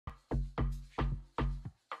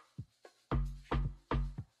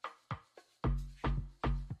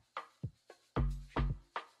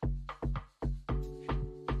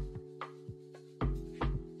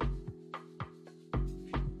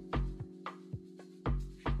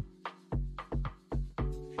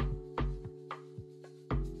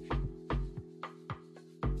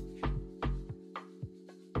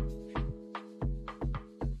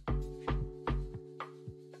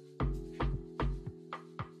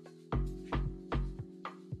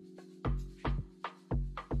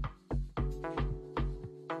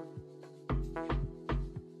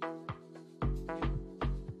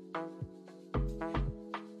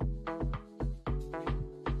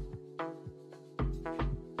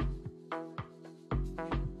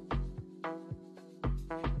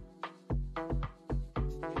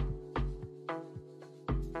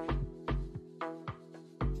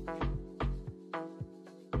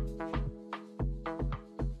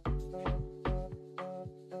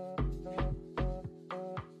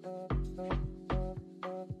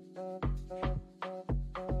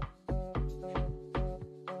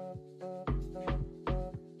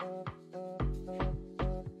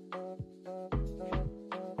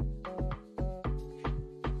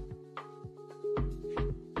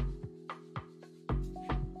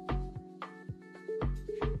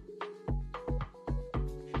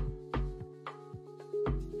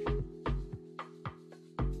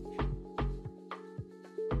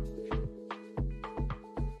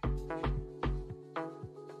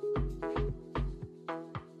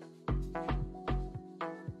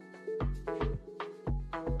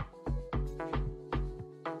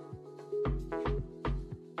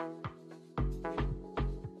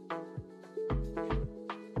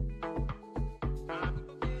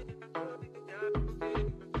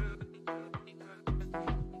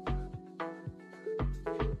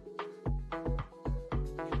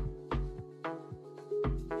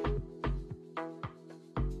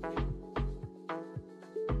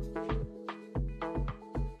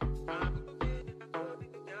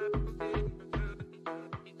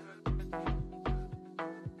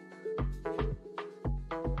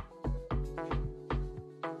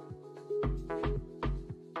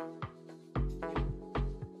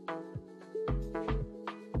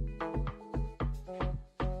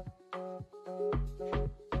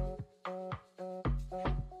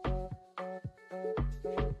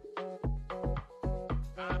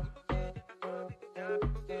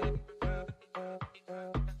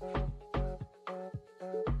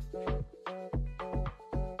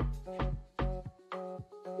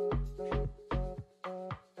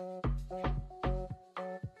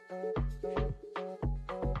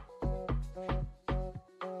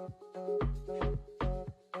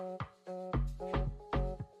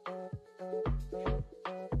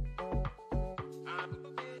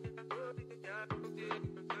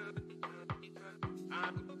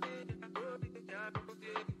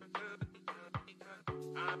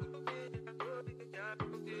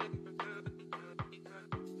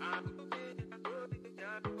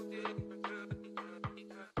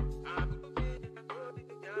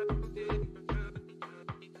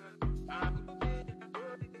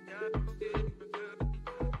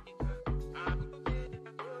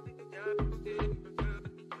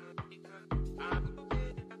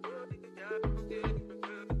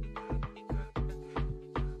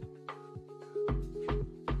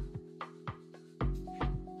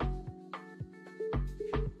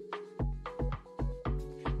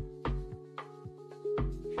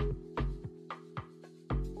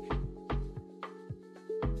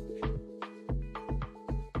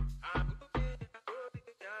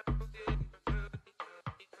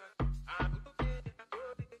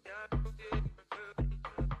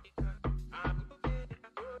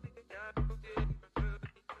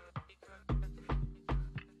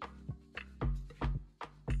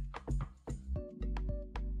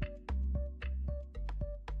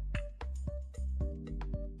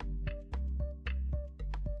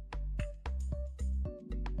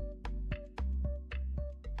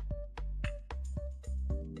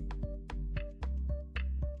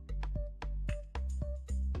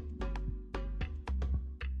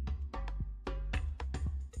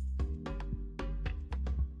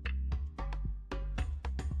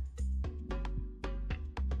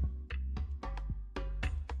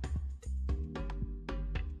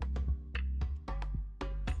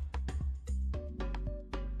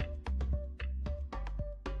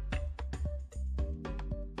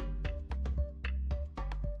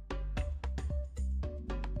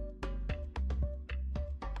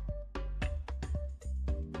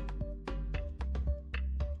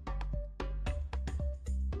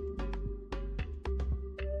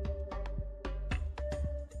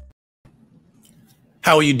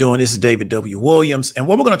How are you doing? This is David W. Williams. And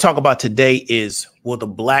what we're going to talk about today is, will the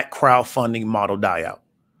black crowdfunding model die out?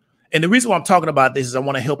 And the reason why I'm talking about this is I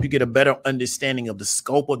want to help you get a better understanding of the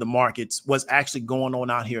scope of the markets, what's actually going on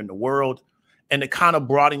out here in the world, and to kind of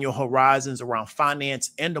broaden your horizons around finance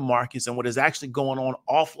and the markets and what is actually going on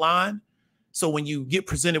offline. So when you get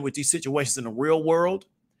presented with these situations in the real world,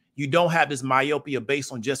 you don't have this myopia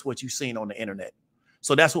based on just what you've seen on the internet.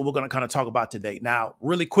 So that's what we're going to kind of talk about today. Now,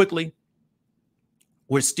 really quickly,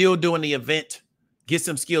 we're still doing the event, Get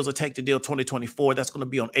Some Skills or Take the Deal 2024. That's going to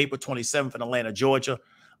be on April 27th in Atlanta, Georgia.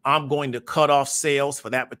 I'm going to cut off sales for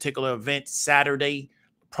that particular event Saturday,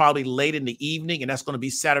 probably late in the evening. And that's going to be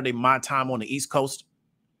Saturday, my time on the East Coast.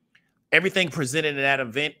 Everything presented in that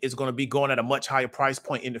event is going to be going at a much higher price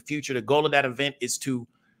point in the future. The goal of that event is to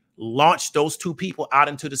launch those two people out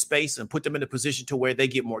into the space and put them in a position to where they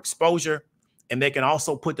get more exposure. And they can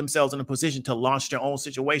also put themselves in a position to launch their own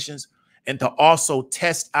situations and to also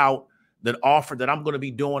test out the offer that I'm going to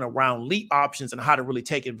be doing around lead options and how to really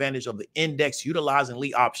take advantage of the index utilizing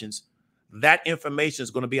lead options. That information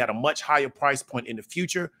is going to be at a much higher price point in the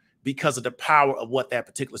future because of the power of what that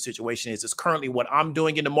particular situation is. It's currently what I'm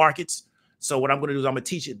doing in the markets. So what I'm going to do is I'm going to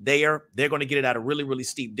teach it there. They're going to get it at a really, really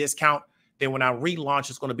steep discount. Then when I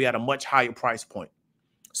relaunch, it's going to be at a much higher price point.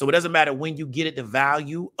 So it doesn't matter when you get it, the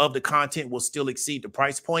value of the content will still exceed the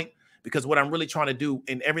price point. Because what I'm really trying to do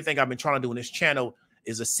and everything I've been trying to do in this channel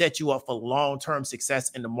is to set you up for long-term success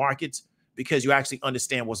in the markets because you actually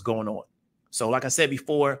understand what's going on. So like I said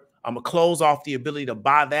before, I'm going to close off the ability to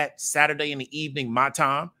buy that Saturday in the evening, my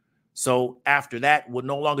time. So after that, we'll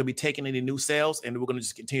no longer be taking any new sales and we're going to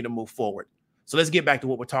just continue to move forward. So let's get back to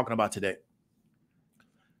what we're talking about today.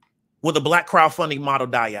 Will the black crowdfunding model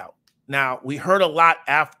die out? Now, we heard a lot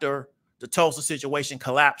after the Tulsa situation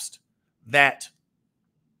collapsed that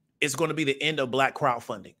it's going to be the end of black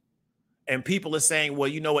crowdfunding. And people are saying, well,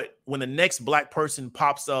 you know what? When the next black person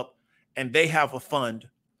pops up and they have a fund,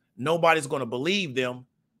 nobody's going to believe them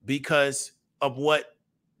because of what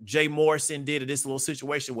Jay Morrison did in this little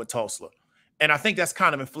situation with Tulsa. And I think that's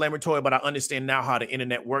kind of inflammatory, but I understand now how the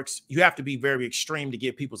internet works. You have to be very extreme to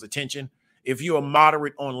get people's attention. If you're a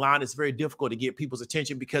moderate online, it's very difficult to get people's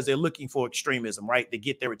attention because they're looking for extremism, right? To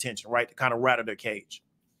get their attention, right? To kind of rattle their cage.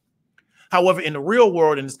 However, in the real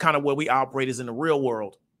world, and it's kind of where we operate is in the real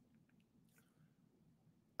world,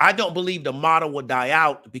 I don't believe the model will die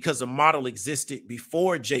out because the model existed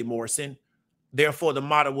before Jay Morrison. Therefore, the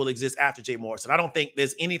model will exist after Jay Morrison. I don't think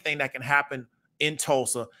there's anything that can happen in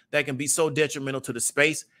Tulsa that can be so detrimental to the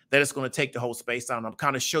space that it's going to take the whole space down. I'm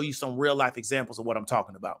kind of show you some real life examples of what I'm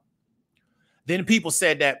talking about. Then people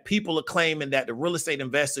said that people are claiming that the real estate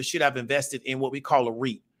investors should have invested in what we call a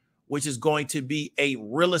REIT, which is going to be a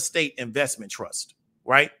real estate investment trust,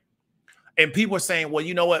 right? And people are saying, well,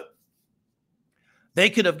 you know what? They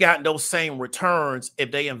could have gotten those same returns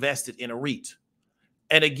if they invested in a REIT.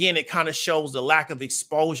 And again, it kind of shows the lack of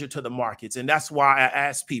exposure to the markets. And that's why I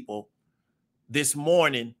asked people this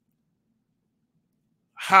morning,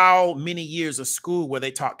 how many years of school were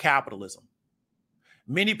they taught capitalism?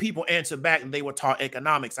 Many people answered back and they were taught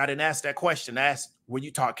economics. I didn't ask that question. I asked, were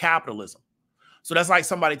you taught capitalism? So that's like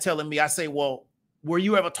somebody telling me, I say, well, were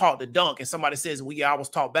you ever taught to dunk? And somebody says, well, yeah, I was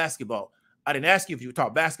taught basketball. I didn't ask you if you were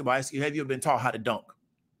taught basketball. I asked you, have you ever been taught how to dunk?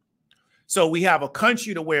 So we have a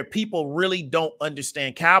country to where people really don't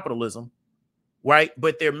understand capitalism, right?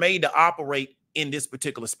 But they're made to operate in this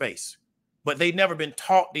particular space. But they've never been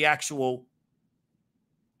taught the actual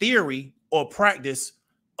theory or practice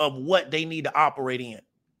of what they need to operate in.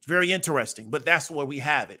 It's very interesting, but that's where we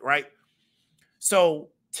have it, right? So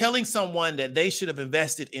telling someone that they should have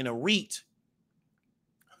invested in a REIT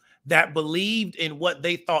that believed in what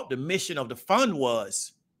they thought the mission of the fund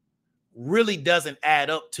was really doesn't add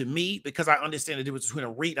up to me because I understand the difference between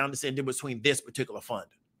a REIT. I understand the difference between this particular fund.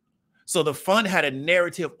 So the fund had a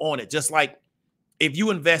narrative on it, just like if you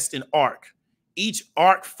invest in ARK, each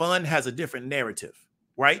ARK fund has a different narrative,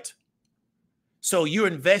 right? So you're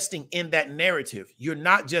investing in that narrative. You're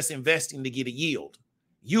not just investing to get a yield.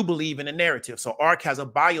 You believe in a narrative. So ARK has a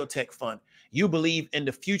biotech fund. You believe in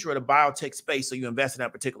the future of the biotech space, so you invest in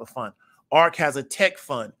that particular fund. ARK has a tech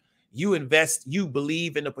fund. You invest, you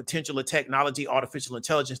believe in the potential of technology, artificial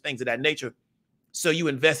intelligence, things of that nature. So you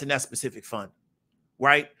invest in that specific fund,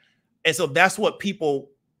 right? And so that's what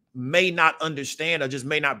people may not understand or just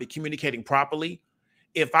may not be communicating properly.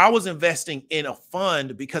 If I was investing in a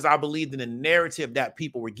fund because I believed in the narrative that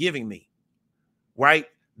people were giving me, right?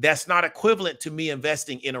 That's not equivalent to me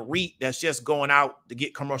investing in a REIT that's just going out to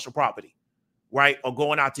get commercial property, right? Or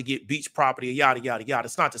going out to get beach property, yada, yada, yada.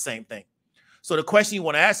 It's not the same thing. So the question you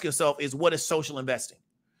want to ask yourself is, what is social investing?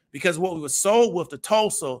 because what we were sold with the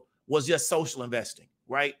Tulsa was just social investing,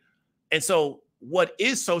 right? And so what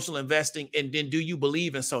is social investing? And then do you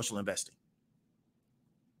believe in social investing?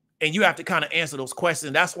 And you have to kind of answer those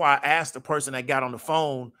questions. That's why I asked the person that got on the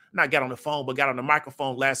phone, not got on the phone, but got on the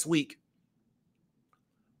microphone last week,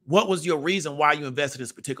 what was your reason why you invested in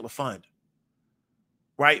this particular fund?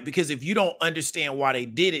 Right? Because if you don't understand why they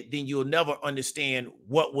did it, then you'll never understand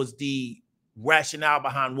what was the rationale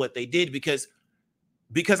behind what they did. Because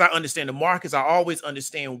I understand the markets, I always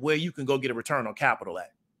understand where you can go get a return on capital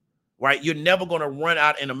at. Right? You're never going to run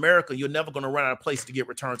out in America. You're never going to run out of place to get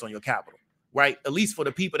returns on your capital. Right? At least for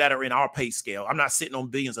the people that are in our pay scale. I'm not sitting on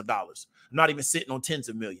billions of dollars. I'm not even sitting on tens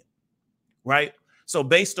of millions. Right? So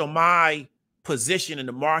based on my position in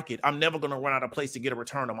the market, I'm never going to run out of place to get a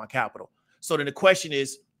return on my capital. So then the question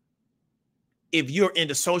is, if you're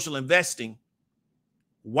into social investing,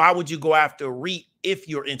 why would you go after a REIT if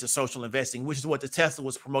you're into social investing, which is what the Tesla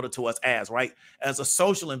was promoted to us as, right? As a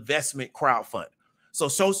social investment crowd fund. So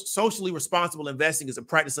socially responsible investing is a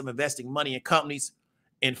practice of investing money in companies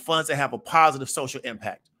and funds that have a positive social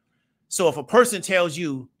impact. So if a person tells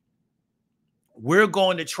you, we're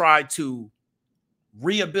going to try to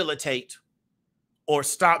rehabilitate or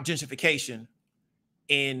stop gentrification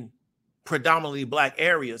in predominantly Black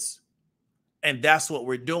areas, and that's what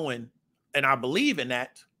we're doing, and I believe in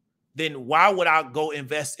that, then why would I go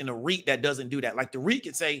invest in a REIT that doesn't do that? Like the REIT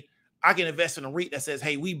can say, I can invest in a REIT that says,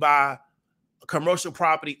 hey, we buy a commercial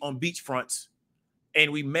property on beachfronts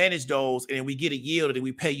and we manage those and we get a yield and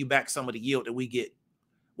we pay you back some of the yield that we get.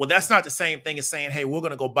 Well, that's not the same thing as saying, hey, we're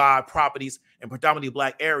going to go buy properties in predominantly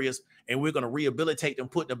Black areas and we're going to rehabilitate them,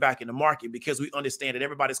 put them back in the market, because we understand that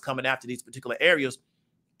everybody's coming after these particular areas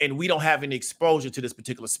and we don't have any exposure to this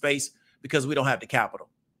particular space because we don't have the capital,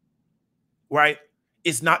 right?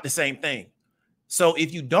 It's not the same thing. So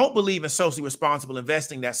if you don't believe in socially responsible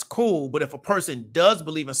investing, that's cool. But if a person does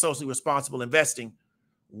believe in socially responsible investing,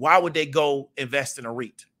 why would they go invest in a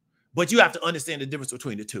REIT? But you have to understand the difference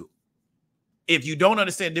between the two. If you don't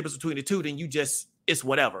understand the difference between the two, then you just, it's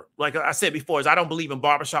whatever. Like I said before, is I don't believe in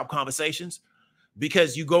barbershop conversations,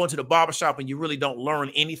 because you go into the barbershop and you really don't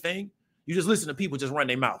learn anything. You just listen to people just run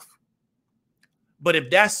their mouth. But if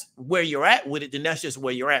that's where you're at with it, then that's just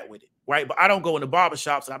where you're at with it, right? But I don't go into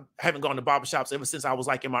barbershops. I haven't gone to barbershops ever since I was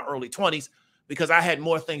like in my early 20s, because I had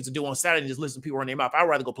more things to do on Saturday than just listen to people run their mouth. I'd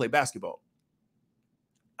rather go play basketball.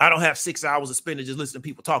 I don't have 6 hours to spend just listening to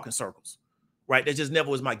people talk in circles, right? That just never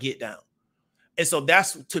was my get down. And so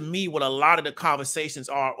that's, to me, what a lot of the conversations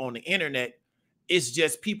are on the internet. It's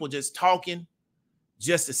just people just talking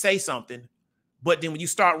just to say something. But then when you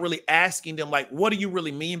start really asking them, like, what do you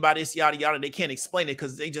really mean by this, yada, yada, they can't explain it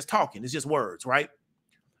because they just talking. It's just words, right?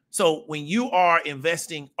 So when you are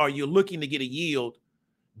investing or you're looking to get a yield,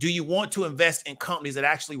 do you want to invest in companies that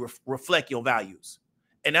actually reflect your values?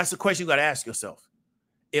 And that's the question you got to ask yourself.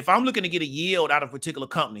 If I'm looking to get a yield out of a particular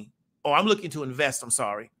company, or I'm looking to invest, I'm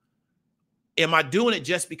sorry, am I doing it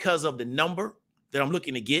just because of the number that I'm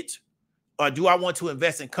looking to get? Or do I want to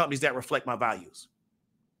invest in companies that reflect my values?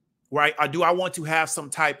 Right? Or do I want to have some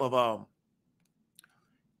type of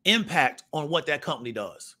impact on what that company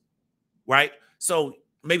does? Right? So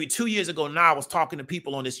maybe 2 years ago now, I was talking to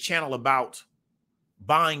people on this channel about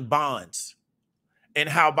buying bonds and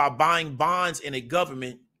how by buying bonds in a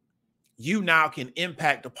government, you now can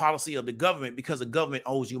impact the policy of the government because the government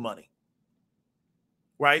owes you money.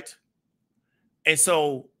 Right? And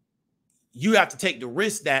so you have to take the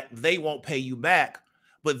risk that they won't pay you back.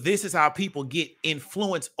 But this is how people get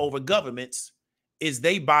influence over governments, is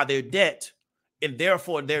they buy their debt, and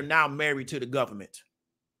therefore they're now married to the government,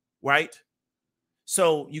 right?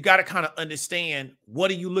 So you got to kind of understand,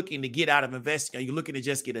 what are you looking to get out of investing? Are you looking to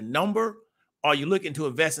just get a number? Or are you looking to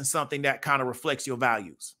invest in something that kind of reflects your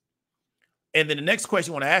values? And then the next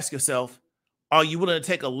question you want to ask yourself, are you willing to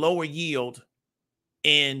take a lower yield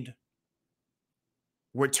in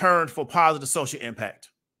return for positive social impact?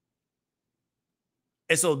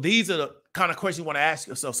 And so these are the kind of questions you want to ask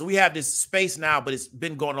yourself. So we have this space now, but it's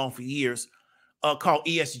been going on for years, called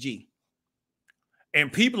ESG.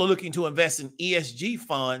 And people are looking to invest in ESG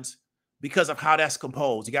funds because of how that's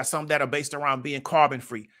composed. You got some that are based around being carbon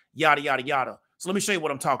free, yada, yada, yada. So let me show you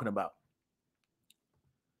what I'm talking about.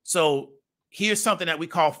 So here's something that we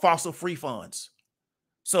call fossil free funds.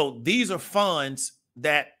 So these are funds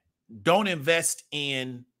that don't invest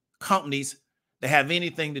in companies that have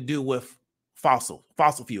anything to do with fossil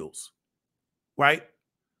fuels, right?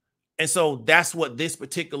 And so that's what this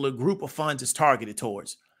particular group of funds is targeted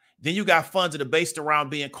towards. Then you got funds that are based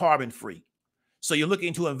around being carbon free. So you're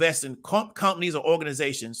looking to invest in companies or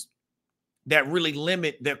organizations that really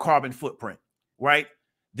limit their carbon footprint, right?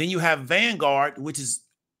 Then you have Vanguard, which is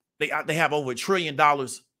they have over $1 trillion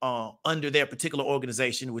under their particular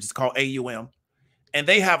organization, which is called AUM. And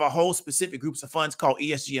they have a whole specific groups of funds called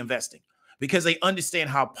ESG investing because they understand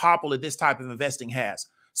how popular this type of investing has.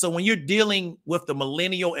 So when you're dealing with the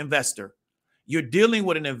millennial investor, you're dealing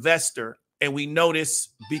with an investor, and we know this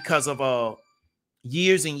because of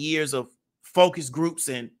years and years of focus groups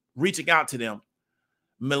and reaching out to them.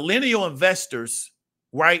 Millennial investors,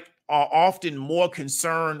 right, are often more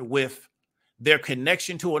concerned with their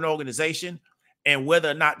connection to an organization and whether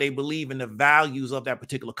or not they believe in the values of that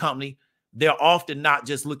particular company. They're often not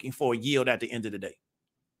just looking for a yield at the end of the day.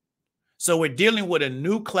 So we're dealing with a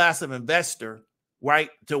new class of investor, right,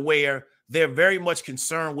 to where they're very much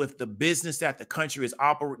concerned with the business that the country is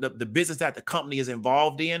operating, the business that the company is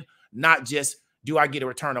involved in, not just do I get a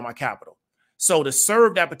return on my capital. So to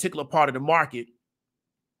serve that particular part of the market,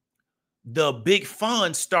 the big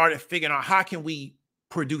funds started figuring out how can we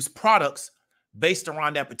produce products based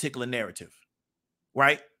around that particular narrative,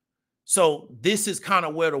 right? So this is kind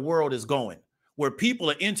of where the world is going, where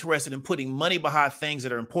people are interested in putting money behind things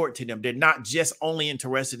that are important to them. They're not just only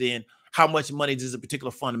interested in how much money does a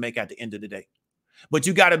particular fund make at the end of the day. But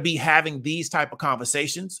you got to be having these type of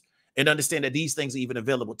conversations and understand that these things are even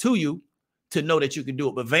available to you to know that you can do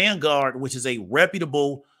it. But Vanguard, which is a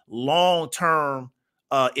reputable, long-term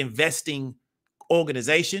investing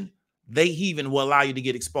organization, they even will allow you to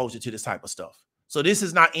get exposure to this type of stuff. So this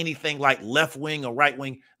is not anything like left wing or right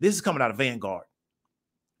wing. This is coming out of Vanguard,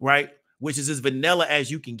 right? Which is as vanilla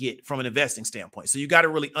as you can get from an investing standpoint. So you got to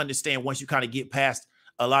really understand once you kind of get past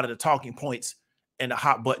a lot of the talking points and the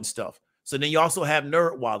hot button stuff. So then you also have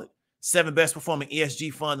NerdWallet, 7 best performing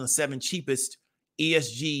ESG funds and 7 cheapest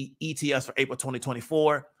ESG ETFs for April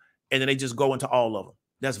 2024. And then they just go into all of them.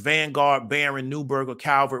 That's Vanguard, Barron, Neuberger,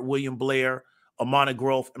 Calvert, William Blair, Amana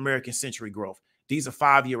Growth, American Century Growth. These are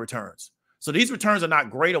 5-year returns. So these returns are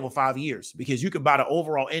not great over 5 years because you can buy the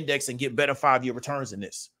overall index and get better 5-year returns than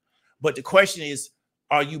this. But the question is,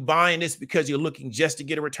 are you buying this because you're looking just to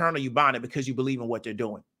get a return, or are you buying it because you believe in what they're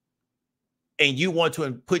doing? And you want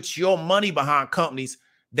to put your money behind companies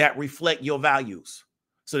that reflect your values.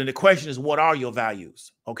 So then the question is, what are your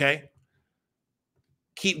values? Okay.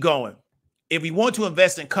 Keep going. If we want to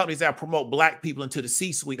invest in companies that promote Black people into the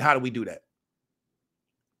C-suite, how do we do that?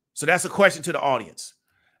 So that's a question to the audience.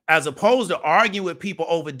 As opposed to arguing with people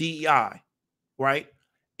over DEI, right?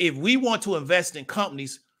 If we want to invest in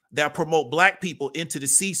companies that promote Black people into the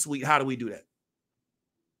C-suite, how do we do that?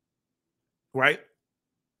 Right?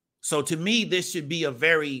 So to me, this should be a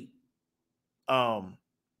very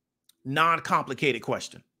non-complicated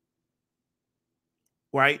question,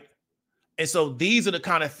 right? And so these are the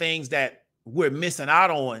kind of things that we're missing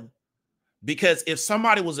out on, because if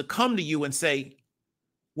somebody was to come to you and say,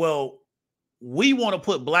 well, we want to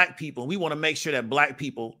put Black people, we want to make sure that Black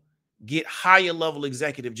people get higher level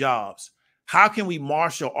executive jobs. How can we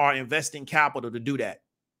marshal our investing capital to do that?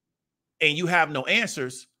 And you have no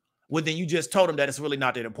answers. Well, then you just told them that it's really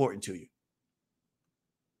not that important to you.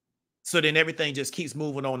 So then everything just keeps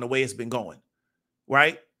moving on the way it's been going,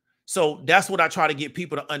 right? So that's what I try to get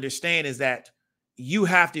people to understand, is that you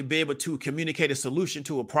have to be able to communicate a solution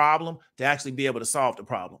to a problem to actually be able to solve the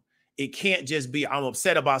problem. It can't just be, I'm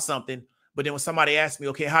upset about something, but then when somebody asks me,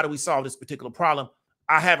 okay, how do we solve this particular problem?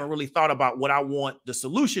 I haven't really thought about what I want the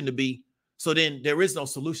solution to be. So then there is no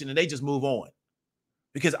solution and they just move on.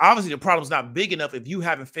 Because obviously the problem's not big enough if you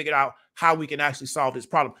haven't figured out how we can actually solve this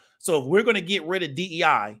problem. So if we're going to get rid of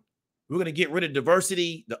DEI, we're going to get rid of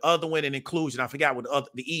diversity, the other one, and inclusion. I forgot what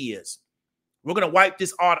the E is. We're going to wipe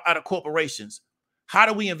this out of corporations. How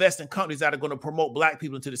do we invest in companies that are going to promote Black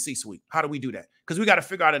people into the C-suite? How do we do that? Because we got to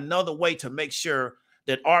figure out another way to make sure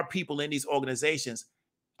that our people in these organizations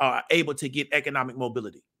are able to get economic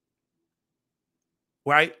mobility,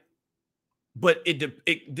 right? But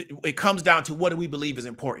it comes down to, what do we believe is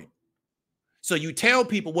important? So you tell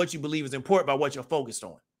people what you believe is important by what you're focused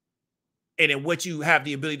on, and in what you have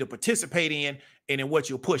the ability to participate in, and in what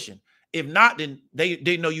you're pushing. If not, then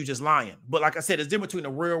they know you're just lying. But like I said, it's different between the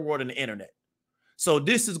real world and the internet. So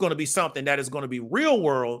this is going to be something that is going to be real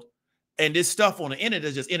world, and this stuff on the internet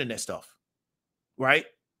is just internet stuff, right?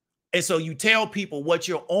 And so you tell people what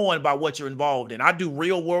you're on by what you're involved in. I do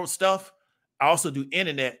real world stuff. I also do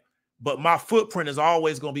internet, but my footprint is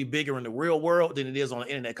always going to be bigger in the real world than it is on the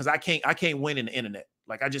internet, because I can't win in the internet.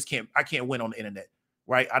 Like I can't win on the internet,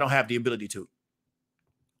 right? I don't have the ability to.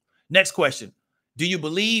 Next question. Do you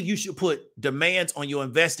believe you should put demands on your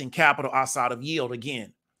investing capital outside of yield?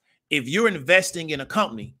 Again, if you're investing in a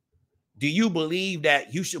company, do you believe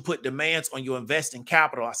that you should put demands on your investing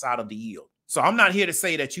capital outside of the yield? So I'm not here to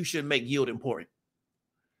say that you should make yield important.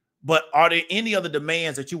 But are there any other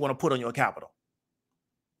demands that you want to put on your capital?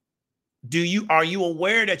 Are you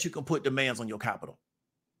aware that you can put demands on your capital?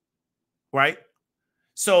 Right?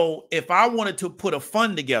 So if I wanted to put a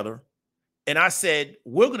fund together and I said,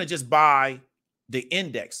 we're going to just buy the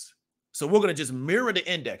index. So we're going to just mirror the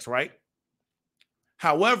index, right?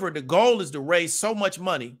 However, the goal is to raise so much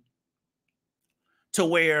money to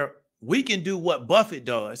where we can do what Buffett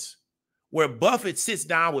does, where Buffett sits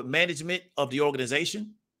down with management of the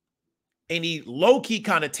organization and he low-key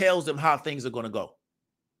kind of tells them how things are going to go,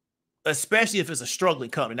 especially if it's a struggling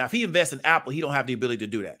company. Now, if he invests in Apple, he don't have the ability to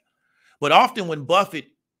do that. But often when Buffett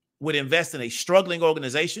would invest in a struggling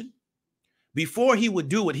organization, before he would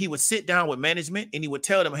do it, he would sit down with management and he would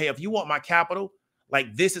tell them, hey, if you want my capital,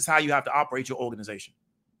 like this is how you have to operate your organization.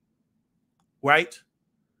 Right?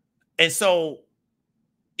 And so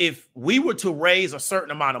if we were to raise a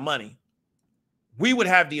certain amount of money, we would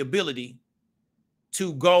have the ability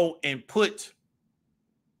to go and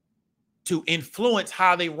to influence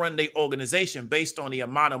how they run their organization based on the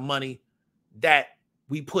amount of money that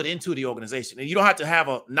we put into the organization. And you don't have to have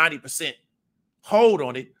a 90% hold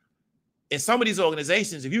on it. In some of these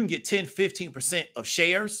organizations, if you can get 10, 15% of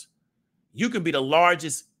shares, you can be the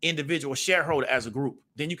largest individual shareholder as a group.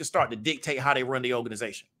 Then you can start to dictate how they run the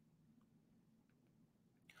organization.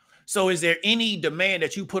 So is there any demand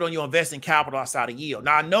that you put on your investing capital outside of yield?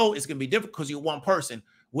 Now, I know it's going to be difficult because you're one person,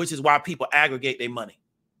 which is why people aggregate their money.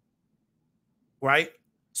 Right?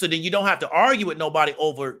 So then you don't have to argue with nobody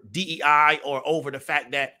over DEI or over the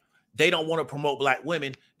fact that they don't want to promote Black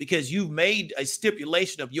women, because you've made a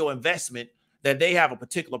stipulation of your investment that they have a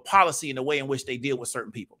particular policy in the way in which they deal with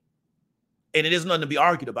certain people. And it is nothing to be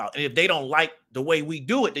argued about. And if they don't like the way we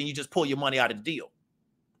do it, then you just pull your money out of the deal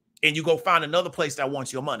and you go find another place that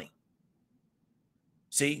wants your money.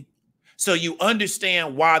 See? So you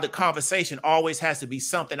understand why the conversation always has to be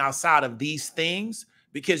something outside of these things,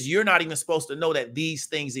 because you're not even supposed to know that these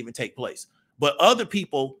things even take place. But other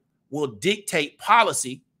people will dictate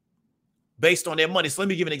policy based on their money. So let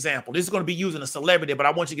me give an example. This is going to be using a celebrity, but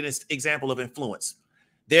I want you to get an example of influence.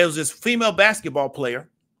 There's this female basketball player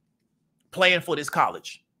playing for this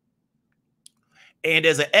college. And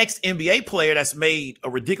there's an ex-NBA player that's made a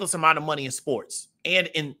ridiculous amount of money in sports and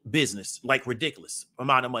in business, like ridiculous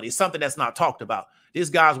amount of money. It's something that's not talked about. This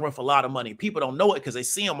guy's worth a lot of money. People don't know it because they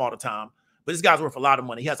see him all the time, but this guy's worth a lot of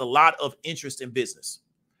money. He has a lot of interest in business.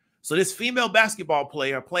 So this female basketball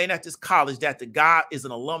player playing at this college that the guy is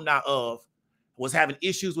an alumni of was having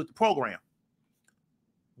issues with the program.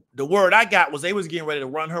 The word I got was they was getting ready to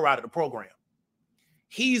run her out of the program.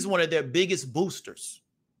 He's one of their biggest boosters.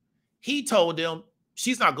 He told them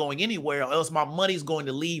she's not going anywhere or else my money's going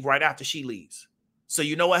to leave right after she leaves. So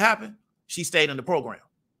you know what happened? She stayed in the program.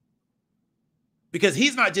 Because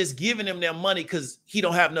he's not just giving them their money because he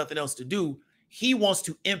don't have nothing else to do. He wants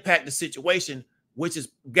to impact the situation, which is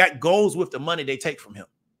that goes with the money they take from him.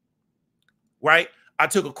 Right? I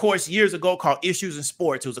took a course years ago called Issues in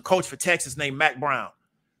Sports. It was a coach for Texas named Mac Brown.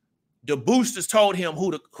 The boosters told him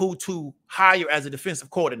who to hire as a defensive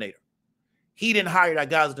coordinator. He didn't hire that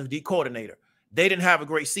guy as the D coordinator. They didn't have a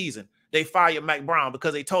great season. They fired Mac Brown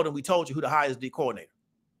because they told him, we told you who to hire as D coordinator.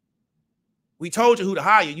 We told you who to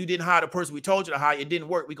hire. You didn't hire the person we told you to hire. It didn't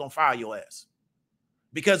work. We're going to fire your ass.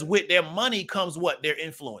 Because with their money comes what? Their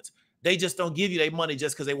influence. They just don't give you their money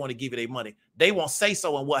just because they want to give you their money. They won't say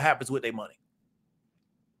so on what happens with their money.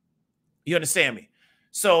 You understand me?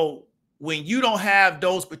 So when you don't have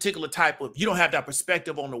those particular you don't have that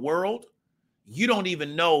perspective on the world, you don't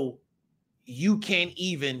even know you can't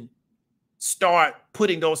even start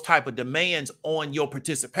putting those type of demands on your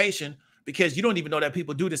participation, because you don't even know that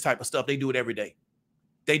people do this type of stuff. They do it every day.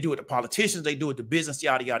 They do it to politicians. They do it to business,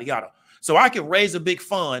 yada, yada, yada. So I can raise a big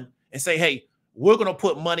fund and say, hey, we're going to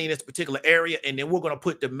put money in this particular area, and then we're going to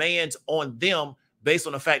put demands on them based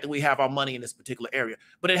on the fact that we have our money in this particular area.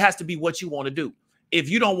 But it has to be what you want to do. If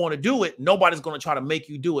you don't want to do it, nobody's going to try to make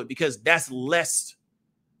you do it, because that's less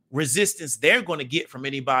resistance they're going to get from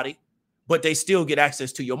anybody, but they still get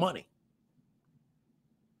access to your money.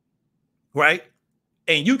 Right?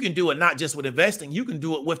 And you can do it not just with investing. You can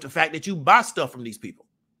do it with the fact that you buy stuff from these people.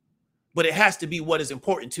 But it has to be what is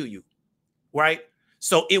important to you. Right?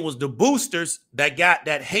 So it was the boosters that got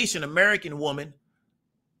that Haitian American woman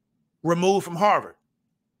removed from Harvard.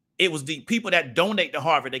 It was the people that donate to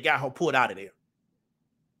Harvard that got her pulled out of there.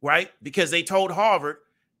 Right? Because they told Harvard,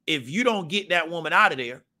 if you don't get that woman out of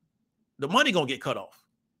there, the money gonna get cut off.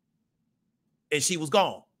 And she was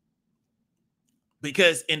gone.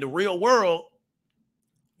 Because in the real world,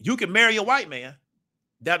 you can marry a white man.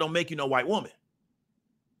 That don't make you no white woman.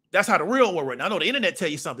 That's how the real world works. I know the internet tell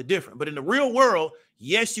you something different, but in the real world,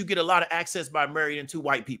 yes, you get a lot of access by marrying two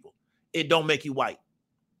white people. It don't make you white.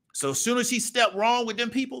 So as soon as she stepped wrong with them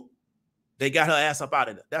people, they got her ass up out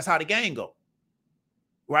of there. That's how the game go,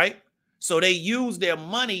 right? So they use their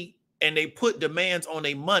money and they put demands on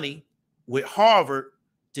their money with Harvard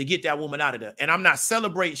to get that woman out of there. And I'm not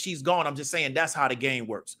celebrating she's gone. I'm just saying that's how the game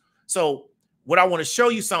works. So what I want to show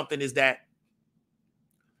you something is that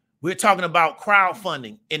we're talking about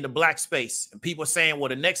crowdfunding in the black space. And people are saying, well,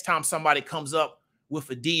 the next time somebody comes up with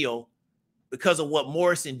a deal because of what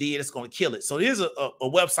Morrison did, it's going to kill it. So there's a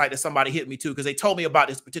website that somebody hit me to because they told me about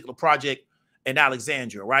this particular project in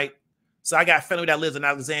Alexandria, right? So I got family that lives in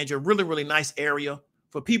Alexandria, really, really nice area.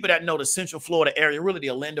 For people that know the Central Florida area, really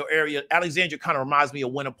the Orlando area, Alexandria kind of reminds me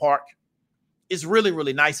of Winter Park. It's really,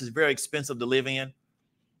 really nice. It's very expensive to live in.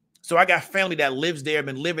 So I got family that lives there,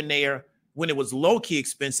 been living there when it was low-key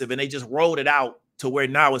expensive, and they just rolled it out to where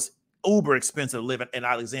now it's uber expensive living in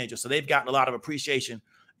Alexandria. So they've gotten a lot of appreciation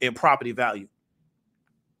in property value.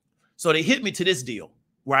 So they hit me to this deal,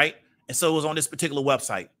 right? And so it was on this particular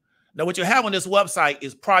website. Now, what you have on this website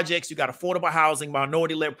is projects. You got affordable housing,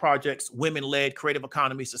 minority-led projects, women-led, creative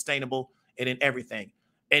economy, sustainable, and in everything.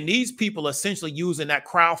 And these people are essentially using that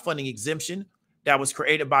crowdfunding exemption that was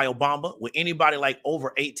created by Obama, where anybody like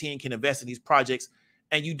over 18 can invest in these projects.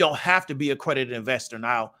 And you don't have to be an accredited investor.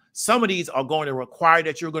 Now, some of these are going to require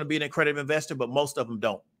that you're going to be an accredited investor, but most of them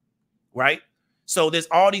don't, right? So there's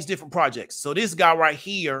all these different projects. So this guy right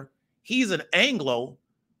here, he's an Anglo,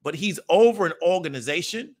 but he's over an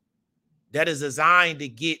organization that is designed to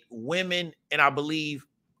get women, and I believe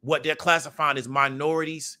what they're classifying as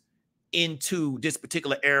minorities, into this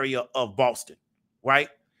particular area of Boston, right?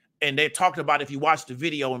 And they're talking about, if you watch the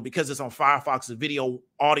video, and because it's on Firefox, the video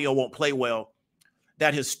audio won't play well,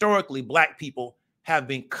 that historically black people have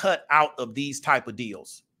been cut out of these type of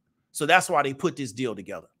deals. So that's why they put this deal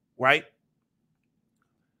together, right?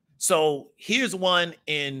 So here's one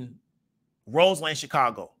in Roseland,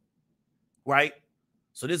 Chicago, right?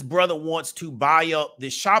 So this brother wants to buy up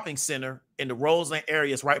this shopping center in the Roseland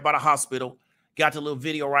area. It's right by the hospital. Got the little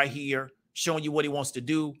video right here showing you what he wants to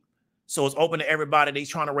do. So it's open to everybody. They're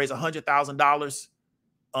trying to raise $100,000.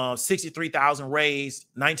 63,000 raised,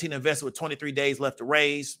 19 invested with 23 days left to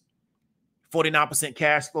raise, 49%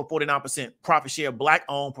 cash flow, 49% profit share, black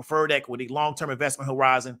owned, preferred equity, long-term investment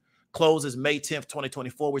horizon, closes May 10th,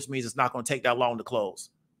 2024, which means it's not going to take that long to close,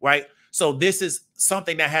 right? So this is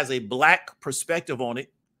something that has a black perspective on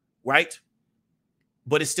it, right?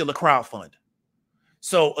 But it's still a crowdfund.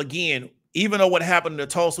 So again, even though what happened in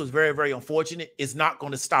Tulsa was very, very unfortunate, it's not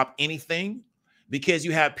going to stop anything, because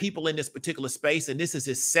you have people in this particular space, and this is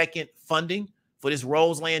his second funding for this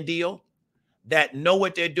Roseland deal, that know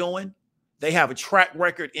what they're doing. They have a track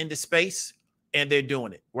record in the space, and they're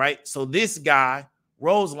doing it, right? So this guy,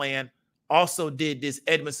 Roseland, also did this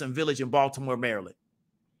Edmondson Village in Baltimore, Maryland.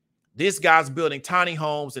 This guy's building tiny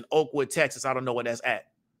homes in Oakwood, Texas. I don't know where that's at,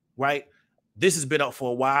 right? This has been up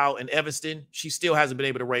for a while in Evanston. She still hasn't been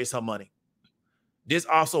able to raise her money. This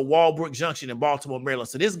also Walbrook Junction in Baltimore, Maryland.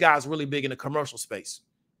 So this guy's really big in the commercial space.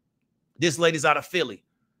 This lady's out of Philly,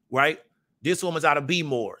 right? This woman's out of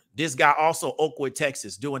B-More. This guy also Oakwood,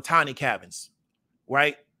 Texas, doing tiny cabins,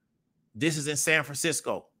 right? This is in San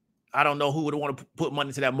Francisco. I don't know who would want to put money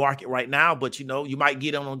into that market right now, but you know, you might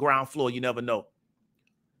get on the ground floor. You never know.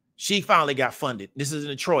 She finally got funded. This is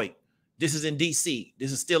in Detroit. This is in DC.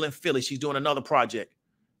 This is still in Philly. She's doing another project.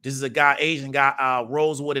 This is a guy, Asian guy,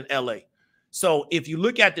 Rosewood in LA. So if you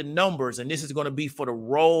look at the numbers, and this is going to be for the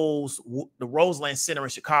Roseland Center in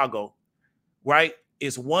Chicago, right?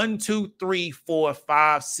 It's 1, 2, 3, 4,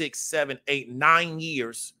 5, 6, 7, 8, 9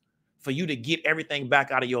 years for you to get everything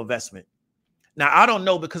back out of your investment. Now, I don't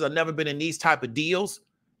know, because I've never been in these type of deals.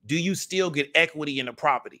 Do you still get equity in the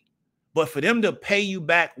property? But for them to pay you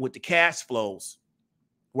back with the cash flows,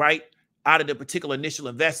 right, out of the particular initial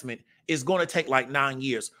investment, is going to take like 9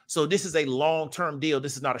 years. So this is a long-term deal.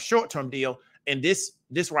 This is not a short-term deal. And this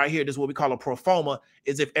right here, this is what we call a pro forma,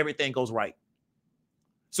 is if everything goes right.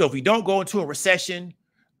 So if we don't go into a recession,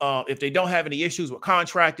 if they don't have any issues with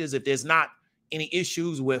contractors, if there's not any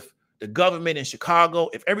issues with the government in Chicago,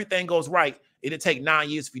 if everything goes right, it'll take 9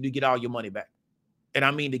 years for you to get all your money back. And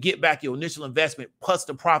I mean, to get back your initial investment plus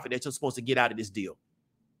the profit that you're supposed to get out of this deal.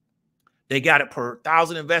 They got it per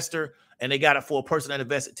 1,000 investor, and they got it for a person that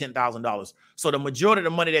invested $10,000. So the majority of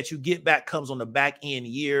the money that you get back comes on the back end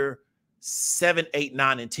year 7, 8,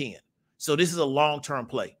 9, and 10. So this is a long-term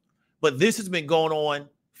play. But this has been going on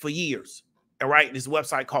for years. All right. This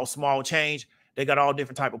website called Small Change. They got all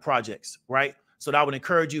different type of projects, right? So I would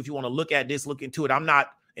encourage you, if you want to look at this, look into it. I'm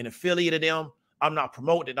not an affiliate of them. I'm not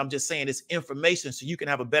promoting it. I'm just saying it's information so you can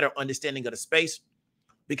have a better understanding of the space,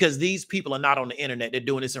 because these people are not on the internet. They're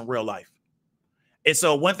doing this in real life. And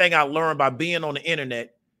so one thing I learned by being on the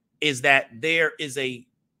internet is that there is a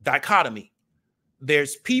dichotomy.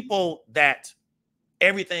 There's people that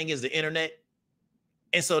everything is the internet.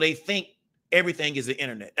 And so they think everything is the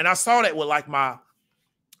internet. And I saw that with like my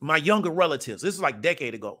younger relatives. This is like a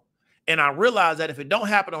decade ago. And I realized that if it don't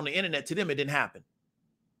happen on the internet, to them, it didn't happen.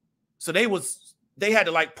 So they had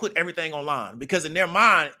to like put everything online, because in their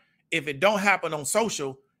mind, if it don't happen on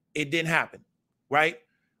social, it didn't happen. Right.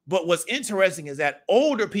 But what's interesting is that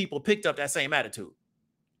older people picked up that same attitude,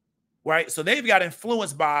 right? So they've got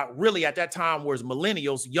influenced by, really at that time, was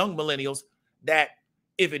millennials, young millennials, that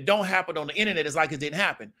if it don't happen on the internet, it's like it didn't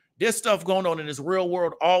happen. There's stuff going on in this real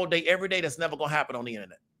world all day, every day, that's never going to happen on the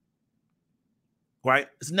internet, right?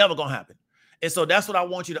 It's never going to happen. And so that's what I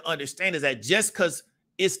want you to understand, is that just because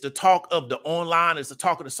it's the talk of the online, it's the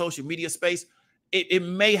talk of the social media space, it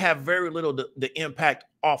may have very little the impact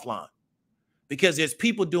offline. Because there's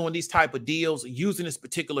people doing these type of deals using this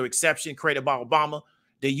particular exception created by Obama.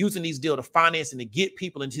 They're using these deals to finance and to get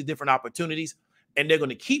people into different opportunities. And they're going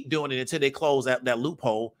to keep doing it until they close that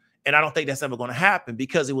loophole. And I don't think that's ever going to happen,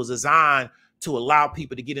 because it was designed to allow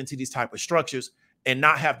people to get into these type of structures and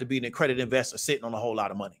not have to be an accredited investor sitting on a whole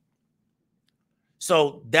lot of money.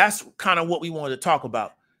 So that's kind of what we wanted to talk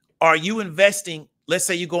about. Are you investing? Let's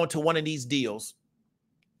say you go into one of these deals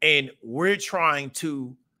and we're trying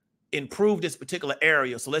to improve this particular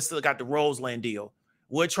area. So let's look at the Roseland deal.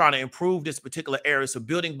 We're trying to improve this particular area. So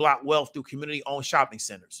building block wealth through community-owned shopping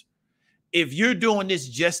centers. If you're doing this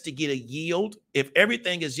just to get a yield, if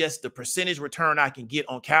everything is just the percentage return I can get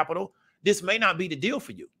on capital, this may not be the deal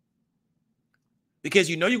for you. Because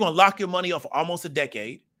you know you're going to lock your money up for almost a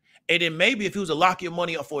decade. And then maybe if you was to lock your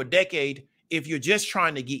money up for a decade, if you're just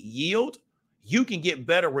trying to get yield, you can get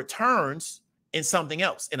better returns in something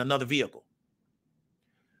else, in another vehicle.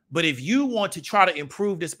 But if you want to try to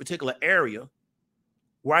improve this particular area,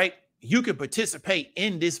 right, you can participate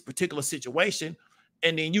in this particular situation,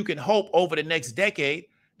 and then you can hope over the next decade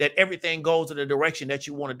that everything goes in the direction that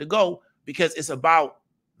you wanted to go, because it's about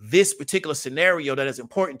this particular scenario that is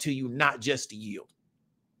important to you, not just the yield.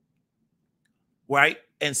 Right?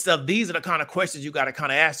 And so these are the kind of questions you got to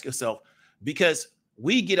kind of ask yourself, because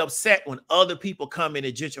we get upset when other people come in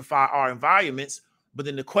and gentrify our environments. But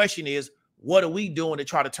then the question is, what are we doing to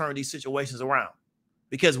try to turn these situations around?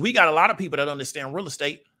 Because we got a lot of people that understand real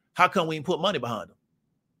estate. How come we didn't put money behind them?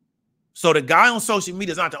 So the guy on social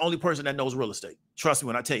media is not the only person that knows real estate. Trust me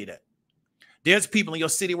when I tell you that. There's people in your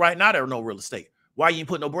city right now that know real estate. Why you ain't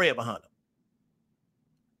put no bread behind them?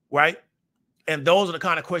 Right? And those are the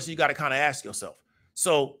kind of questions you got to kind of ask yourself.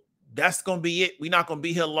 So that's going to be it. We're not going to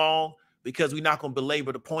be here long, because we're not going to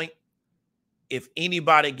belabor the point. If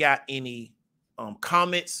anybody got any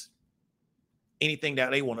comments, anything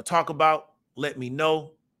that they want to talk about, let me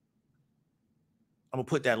know. I'm going to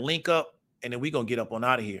put that link up, and then we're going to get up on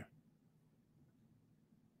out of here.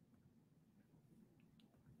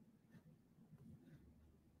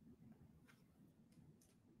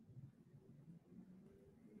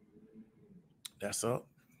 That's up.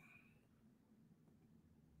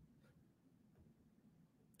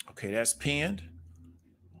 Okay, that's pinned.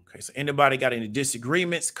 Okay, so anybody got any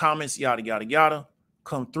disagreements, comments, yada, yada, yada,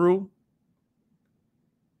 come through.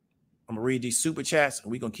 I'm going to read these super chats,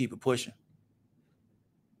 and we're going to keep it pushing.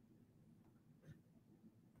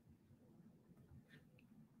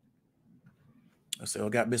 Let's say I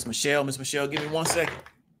got Miss Michelle. Miss Michelle, give me 1 second.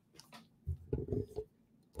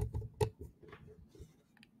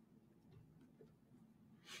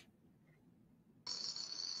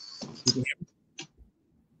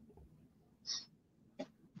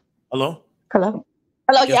 Hello? Hello?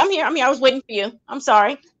 Hello, yes. Yeah, I'm here. I was waiting for you. I'm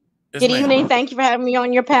sorry. Yes, good evening. Thank you for having me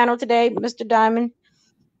on your panel today, Mr. Diamond.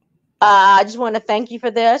 I just want to thank you for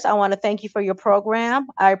this. I want to thank you for your program.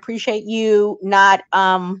 I appreciate you not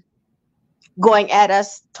going at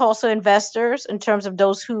us Tulsa investors in terms of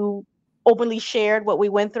those who openly shared what we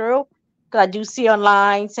went through. Because I do see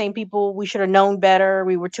online saying people, we should have known better.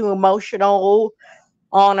 We were too emotional,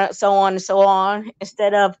 so on and so on.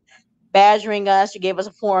 Instead of badgering us, you gave us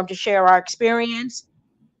a forum to share our experience,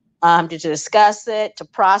 to discuss it, to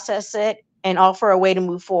process it, and offer a way to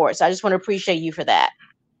move forward. So I just want to appreciate you for that.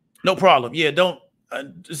 No problem. Yeah, don't.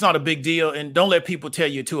 It's not a big deal, and don't let people tell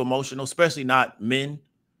you're too emotional, especially not men.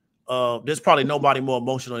 There's probably nobody more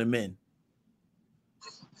emotional than men.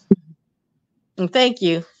 Thank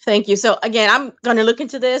you. Thank you. So again, I'm going to look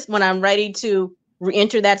into this when I'm ready to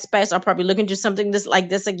re-enter that space. I'll probably look into something like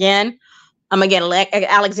this again. again,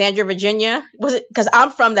 Alexandria, Virginia. Was it because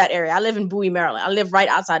I'm from that area? I live in Bowie, Maryland. I live right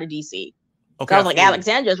outside of DC. Okay, so I was like,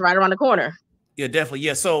 Alexandria is right around the corner. Yeah, definitely.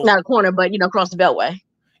 Yeah, so not a corner, but across the Beltway.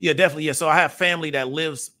 Yeah, definitely. Yeah, so I have family that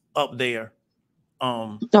lives up there.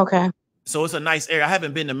 Okay. So it's a nice area. I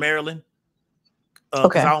haven't been to Maryland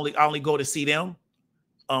because I only go to see them.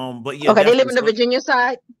 But yeah. Okay, they live on the Virginia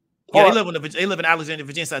side. Yeah, they live in Alexandria,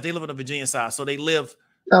 Virginia side. They live on the Virginia side, so they live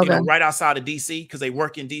right outside of DC because they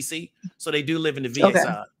work in DC. So they do live in the VA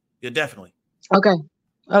side. Yeah, definitely. Okay.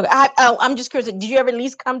 I'm just curious. Did you ever at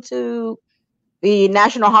least come to the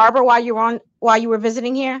National Harbor while you were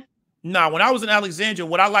visiting here? No, when I was in Alexandria,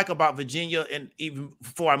 what I like about Virginia, and even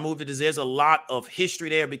before I moved to this, there's a lot of history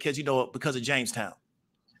there because of Jamestown.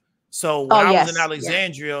 So when I was in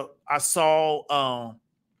Alexandria, I saw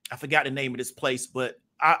I forgot the name of this place, but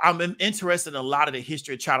I'm interested in a lot of the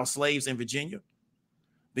history of chattel slaves in Virginia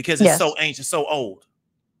because it's so ancient, so old.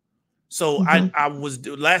 So when I was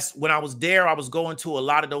there, I was going to a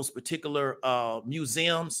lot of those particular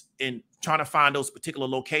museums and trying to find those particular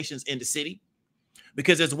locations in the city.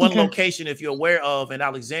 Because there's one location, if you're aware of, in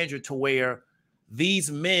Alexandria, to where these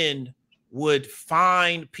men would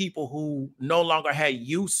find people who no longer had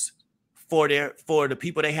use for the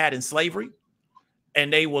people they had in slavery,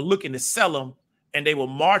 and they were looking to sell them, and they were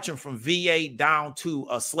marching from VA down to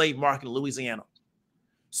a slave market in Louisiana.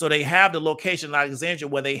 So they have the location in Alexandria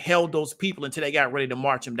where they held those people until they got ready to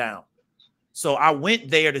march them down. So I went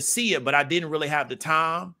there to see it, but I didn't really have the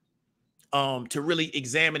time to really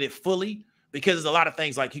examine it fully. Because there's a lot of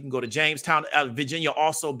things like you can go to Jamestown, Virginia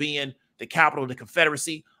also being the capital of the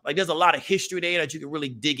Confederacy. Like there's a lot of history there that you can really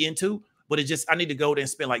dig into, but I need to go there and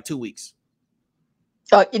spend like 2 weeks.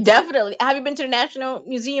 Oh, definitely. Have you been to the National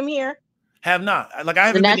Museum here? Have not. Like I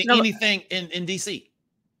haven't been to anything in DC.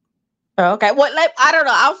 Okay. Well, I don't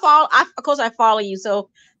know. Of course I follow you. So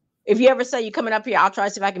if you ever say you're coming up here, I'll try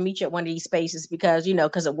to see if I can meet you at one of these spaces because,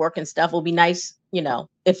 because of work and stuff, will be nice,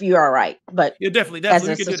 if you're all right. But yeah, definitely. As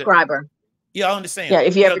a subscriber. Yeah, I understand. Yeah,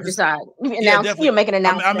 if you ever decide, you make an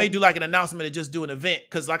announcement. I may do like an announcement and just do an event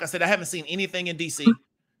because, like I said, I haven't seen anything in DC.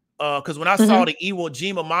 Because when I saw the Iwo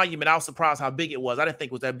Jima monument, I was surprised how big it was. I didn't think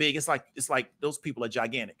it was that big. It's like those people are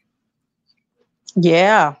gigantic.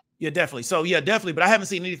 Yeah. Yeah, definitely. So yeah, definitely. But I haven't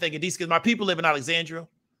seen anything in DC because my people live in Alexandria,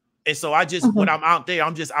 and so I just when I'm out there,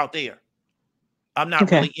 I'm just out there. I'm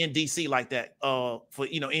not really in DC like that for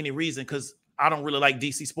any reason because I don't really like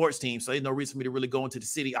DC sports teams, so there's no reason for me to really go into the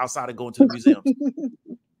city outside of going to the museums.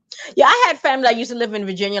 Yeah, I had family that used to live in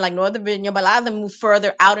Virginia, like Northern Virginia, but a lot of them moved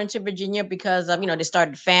further out into Virginia because of, they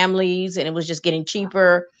started families and it was just getting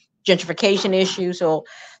cheaper, gentrification issues. So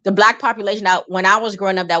the Black population out when I was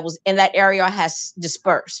growing up that was in that area has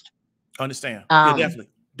dispersed. Understand. Yeah,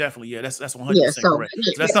 definitely. Yeah, that's 100% correct.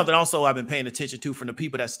 So that's something also I've been paying attention to from the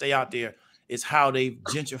people that stay out there is how they've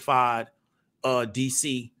gentrified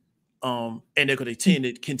DC. And they're going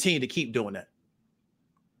to continue to keep doing that.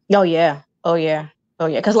 Oh yeah.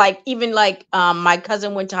 Because even my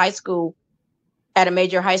cousin went to high school at a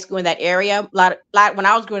major high school in that area. When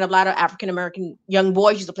I was growing up, a lot of African American young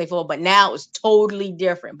boys used to play football, but now it's totally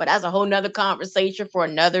different. But that's a whole nother conversation for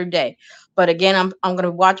another day. But again, I'm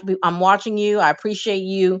watching you. I appreciate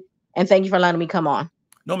you, and thank you for letting me come on.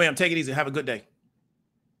 No, ma'am. Take it easy. Have a good day.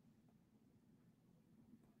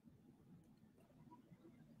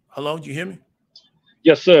 Hello, do you hear me?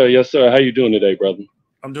 Yes, sir. Yes, sir. How you doing today, brother?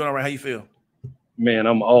 I'm doing all right. How you feel? Man,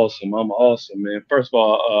 I'm awesome, man. First of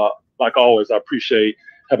all, like always, I appreciate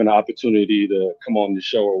having the opportunity to come on the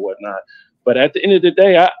show or whatnot. But at the end of the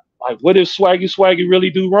day, what did Swaggy really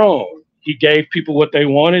do wrong? He gave people what they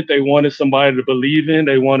wanted. They wanted somebody to believe in.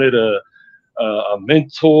 They wanted a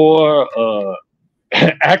mentor,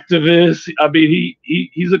 activist. I mean,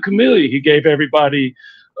 he's a chameleon. He gave everybody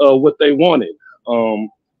what they wanted.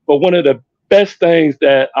 But one of the best things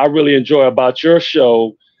that I really enjoy about your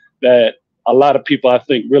show that a lot of people I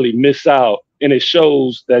think really miss out, and it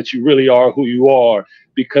shows that you really are who you are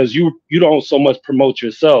because you don't so much promote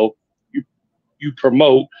yourself, you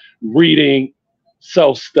promote reading,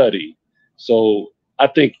 self-study. So I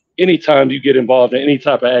think anytime you get involved in any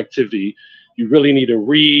type of activity, you really need to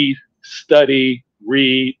read, study,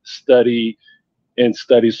 and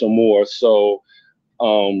study some more. So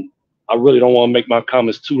I really don't want to make my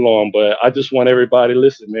comments too long, but I just want everybody to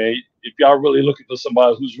listen, man. If y'all really looking for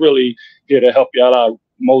somebody who's really here to help y'all out,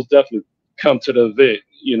 most definitely come to the event.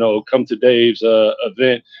 Come to Dave's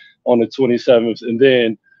event on the 27th, and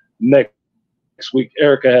then next week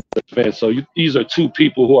Erica has an event. So these are two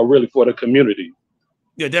people who are really for the community.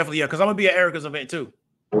 Yeah, definitely. Yeah, because I'm gonna be at Erica's event too.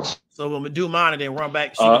 So I'm gonna do mine and then run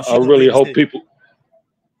back. I really hope people.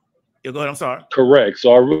 Yeah, go ahead. I'm sorry. Correct.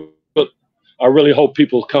 So I really hope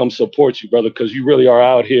people come support you, brother, because you really are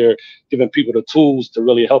out here giving people the tools to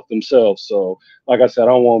really help themselves. So, like I said, I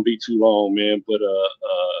don't want to be too long, man, but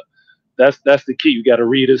that's the key. You got to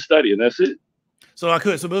read and study, and that's it. So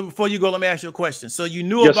before you go, let me ask you a question. So you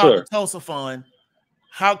knew Yes, about sir. the Tulsa Fund.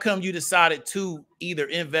 How come you decided to either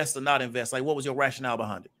invest or not invest? Like, what was your rationale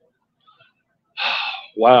behind it?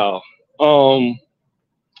 Wow.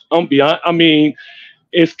 I'm beyond. I mean,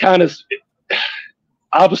 it's kind of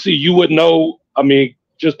obviously you would know. I mean,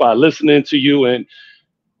 just by listening to you, and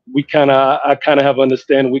I kind of have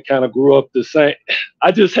understanding. We kind of grew up the same.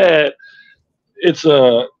 I just had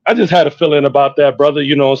a feeling about that, brother.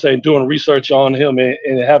 You know what I'm saying? Doing research on him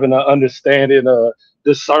and having an understanding,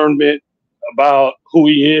 discernment about who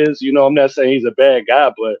he is. You know, I'm not saying he's a bad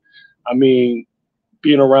guy, but I mean,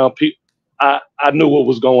 being around people, I knew what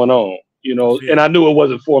was going on, you know, and I knew it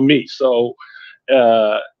wasn't for me. So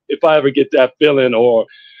if I ever get that feeling, or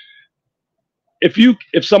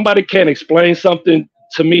if somebody can't explain something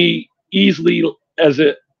to me easily as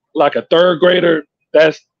like a third grader,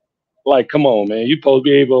 that's like, come on, man, you're supposed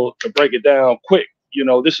to be able to break it down quick. You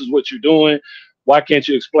know, this is what you're doing. Why can't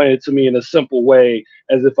you explain it to me in a simple way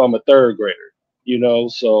as if I'm a third grader? You know,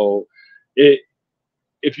 so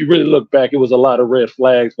if you really look back, it was a lot of red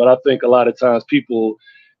flags, but I think a lot of times people,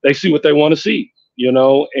 they see what they want to see, you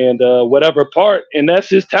know, and whatever part, and that's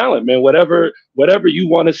his talent, man. Whatever you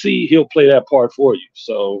want to see, he'll play that part for you.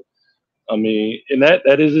 So, I mean, and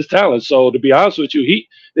that is his talent. So to be honest with you,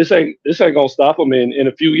 this ain't gonna stop him. In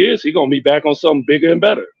a few years, he's gonna be back on something bigger and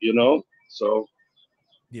better, you know. So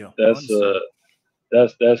yeah, that's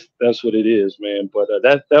what it is, man. But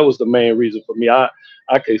that was the main reason for me. I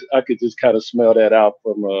could just kind of smell that out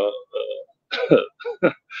from a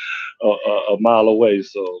mile away.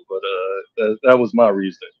 So, but that was my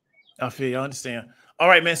reason. I feel you. I understand. All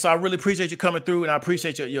right, man. So I really appreciate you coming through, and I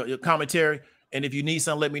appreciate your commentary. And if you need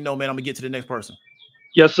something, let me know, man. I'm gonna get to the next person.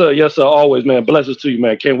 Yes, sir. Yes, sir. Always, man. Blessings to you,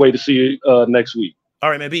 man. Can't wait to see you next week. All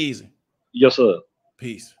right, man. Be easy. Yes, sir.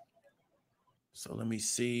 Peace. So let me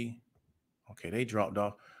see. Okay, they dropped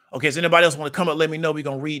off. Okay, so anybody else want to come up, let me know. We're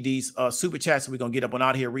going to read these super chats, and we're going to get up on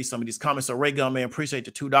out of here, read some of these comments. So Ray Gun, man, appreciate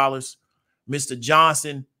the $2. Mr.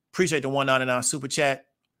 Johnson, appreciate the $1.99 super chat.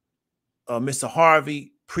 Mr.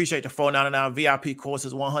 Harvey, appreciate the $4.99 VIP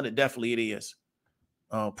courses. 100, definitely it is.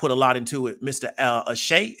 Put a lot into it. Mr.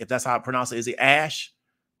 Ashay, if that's how I pronounce it, is it Ash?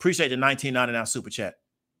 Appreciate the $19.99 super chat.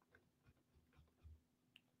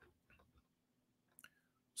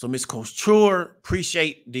 So Miss Coach Truer,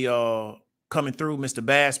 appreciate the coming through. Mr.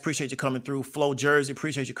 Bass, appreciate you coming through. Flo Jersey,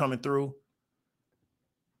 appreciate you coming through.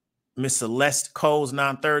 Miss Celeste Coles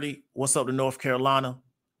 930, what's up to North Carolina?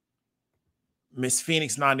 Miss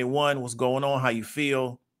Phoenix 91, what's going on? How you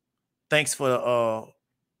feel? Thanks for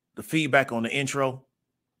the feedback on the intro.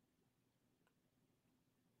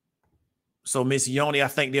 So Miss Yoni, I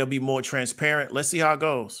think they'll be more transparent. Let's see how it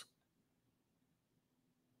goes.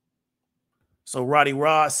 So Roddy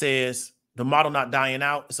Rod says, the model not dying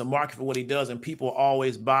out. It's a market for what he does, and people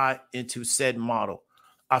always buy into said model.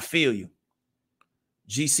 I feel you.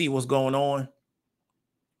 GC, what's going on?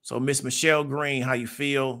 So Miss Michelle Green, how you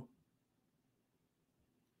feel?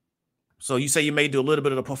 So you say you may do a little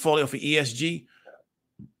bit of the portfolio for ESG.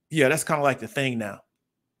 Yeah, that's kind of like the thing now.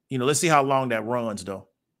 You know, let's see how long that runs, though.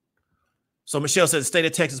 So Michelle says the state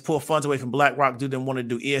of Texas pulled funds away from BlackRock due to them wanting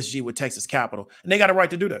to do ESG with Texas Capital. And they got a right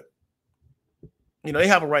to do that. You know, they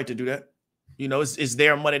have a right to do that. You know, it's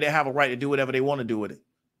their money. They have a right to do whatever they want to do with it.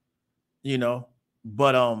 You know,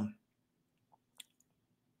 but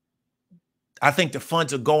I think the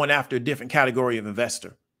funds are going after a different category of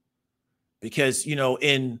investor. Because, you know,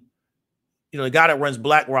 the guy that runs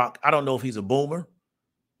BlackRock, I don't know if he's a boomer,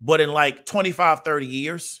 but in like 25, 30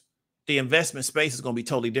 years, the investment space is going to be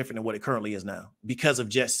totally different than what it currently is now because of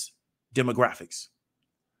just demographics.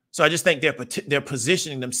 So I just think they're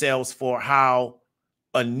positioning themselves for how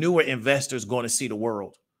a newer investor is going to see the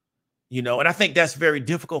world, you know, and I think that's very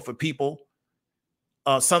difficult for people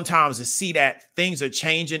sometimes to see that things are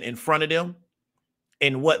changing in front of them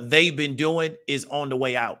and what they've been doing is on the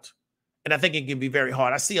way out. And I think it can be very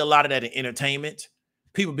hard. I see a lot of that in entertainment,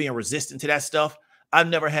 people being resistant to that stuff. I've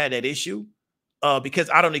never had that issue because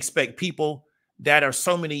I don't expect people that are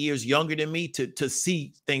so many years younger than me to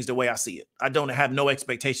see things the way I see it. I don't have no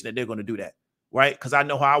expectation that they're going to do that. Right. Because I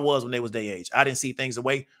know how I was when they was their age. I didn't see things the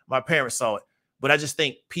way my parents saw it. But I just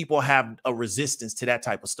think people have a resistance to that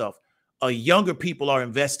type of stuff. Younger people are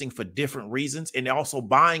investing for different reasons. And they're also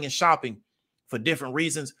buying and shopping for different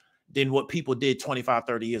reasons than what people did 25,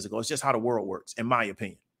 30 years ago. It's just how the world works, in my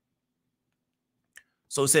opinion.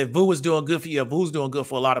 So it said Vu is doing good for you. Vu's doing good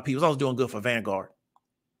for a lot of people. I was doing good for Vanguard.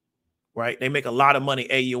 right? They make a lot of money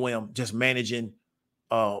AUM just managing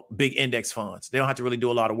big index funds. They don't have to really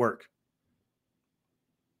do a lot of work.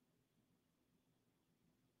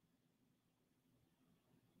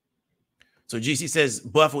 So GC says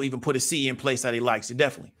Buff will even put a CE in place that he likes. It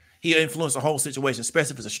definitely. He'll influence the whole situation,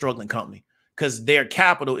 especially if it's a struggling company, because their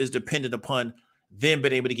capital is dependent upon them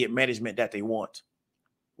being able to get management that they want,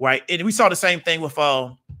 right? And we saw the same thing with,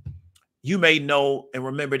 you may know and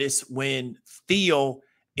remember this, when Theo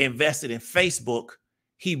invested in Facebook,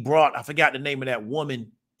 he brought, I forgot the name of that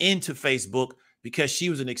woman, into Facebook because she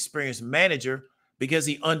was an experienced manager, because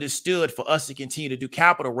he understood for us to continue to do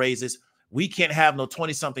capital raises, we can't have no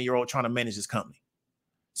 20-something-year-old trying to manage this company.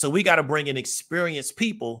 So we got to bring in experienced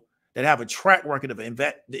people that have a track record of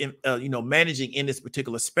managing in this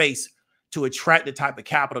particular space to attract the type of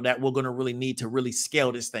capital that we're going to really need to really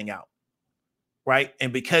scale this thing out, right?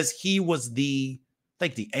 And because he was the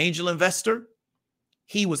angel investor,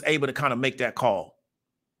 he was able to kind of make that call.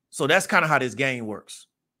 So that's kind of how this game works.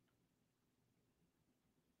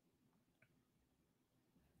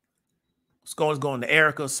 What's going to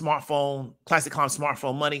Erica, smartphone, Classic Con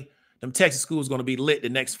smartphone money. Them Texas schools going to be lit the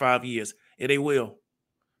next 5 years. Yeah, they will.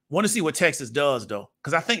 Want to see what Texas does, though,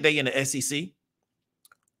 because I think they in the SEC.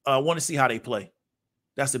 Want to see how they play.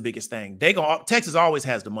 That's the biggest thing. Texas always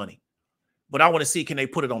has the money, but I want to see, can they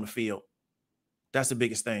put it on the field? That's the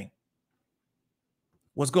biggest thing.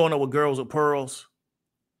 What's going on with Girls with Pearls?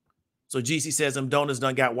 So GC says them donors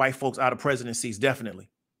done got white folks out of presidencies. Definitely.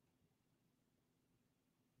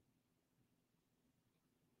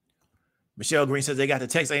 Michelle Green says they got the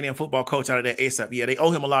Texas A&M football coach out of there ASAP. Yeah, they owe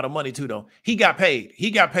him a lot of money too, though. He got paid. He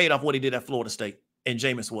got paid off what he did at Florida State and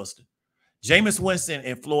Jameis Winston. Jameis Winston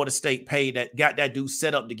and Florida State got that dude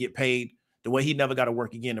set up to get paid the way he never got to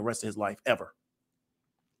work again the rest of his life, ever.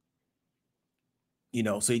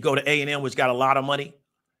 So you go to A&M, which got a lot of money.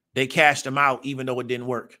 They cashed him out even though it didn't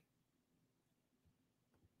work.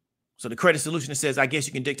 So the credit solution says, I guess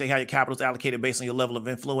you can dictate how your capital is allocated based on your level of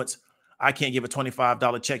influence. I can't give a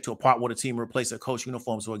 $25 check to a part water team and replace their coach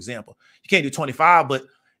uniforms, for example. You can't do 25, but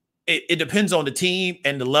it depends on the team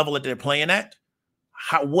and the level that they're playing at,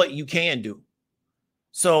 what you can do.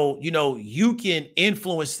 So, you can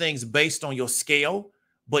influence things based on your scale,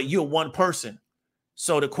 but you're one person.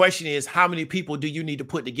 So the question is, how many people do you need to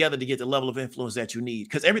put together to get the level of influence that you need?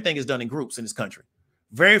 Because everything is done in groups in this country.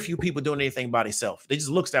 Very few people doing anything by themselves. It just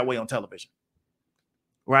looks that way on television,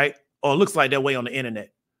 right? Or it looks like that way on the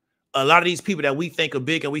internet. A lot of these people that we think are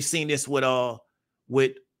big, and we've seen this with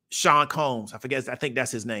Sean Combs. I think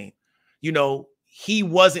that's his name. He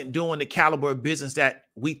wasn't doing the caliber of business that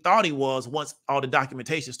we thought he was once all the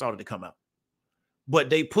documentation started to come out. But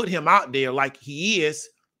they put him out there like he is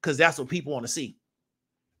because that's what people want to see.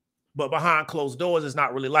 But behind closed doors, it's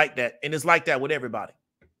not really like that. And it's like that with everybody.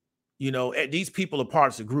 These people are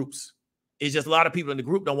parts of groups. It's just a lot of people in the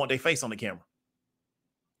group don't want their face on the camera.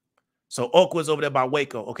 So Oakwood's over there by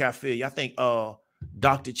Waco. Okay, I feel you. I think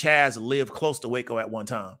Dr. Chaz lived close to Waco at one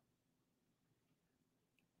time.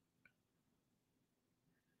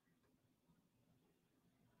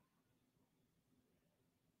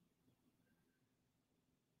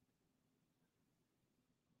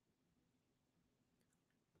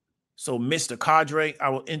 So Mr. Cadre, I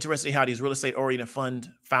was interested in how these real estate oriented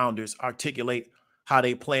fund founders articulate how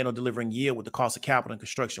they plan on delivering yield with the cost of capital and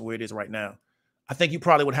construction where it is right now. I think you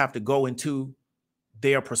probably would have to go into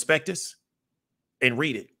their prospectus and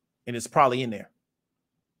read it, and it's probably in there.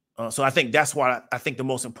 So I think that's why I think the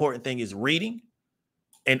most important thing is reading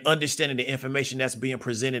and understanding the information that's being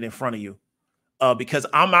presented in front of you. Because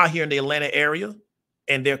I'm out here in the Atlanta area,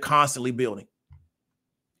 and they're constantly building,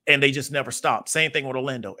 and they just never stop. Same thing with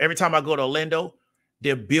Orlando. Every time I go to Orlando,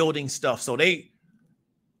 they're building stuff. So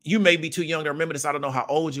you may be too young to remember this. I don't know how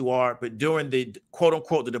old you are, but during the quote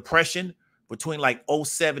unquote, the Depression, between like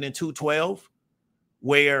 2007 and 2012,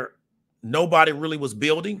 where nobody really was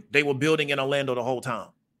building, they were building in Orlando the whole time.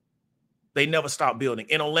 They never stopped building.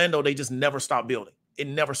 In Orlando, they just never stop building. It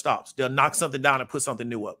never stops. They'll knock something down and put something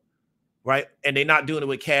new up, right? And they're not doing it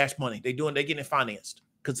with cash money. They're getting it financed,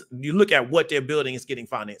 because you look at what they're building, it's getting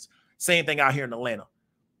financed. Same thing out here in Atlanta.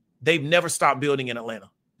 They've never stopped building in Atlanta.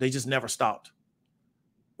 They just never stopped,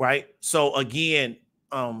 right? So again,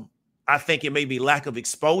 I think it may be lack of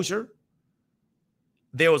exposure.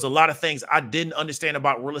 There was a lot of things I didn't understand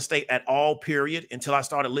about real estate at all, period, until I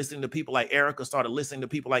started listening to people like Erica, started listening to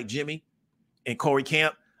people like Jimmy and Corey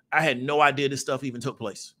Camp. I had no idea this stuff even took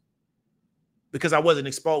place because I wasn't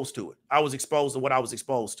exposed to it. I was exposed to what I was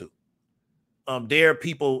exposed to. There are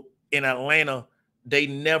people in Atlanta, they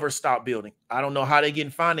never stop building. I don't know how they're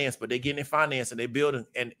getting financed, but they're getting it financed and they're building.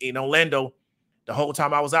 And in Orlando, The whole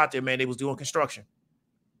time I was out there, man, they was doing construction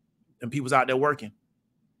and people was out there working.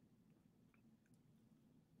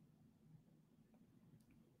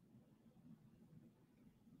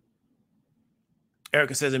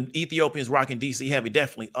 Erica says Ethiopians rocking DC heavy,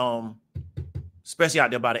 definitely. Especially out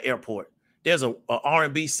there by the airport. There's a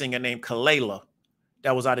R&B singer named Kalela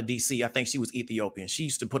that was out of DC. I think she was Ethiopian. She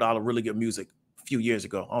used to put out a really good music a few years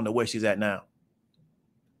ago. I don't know where she's at now.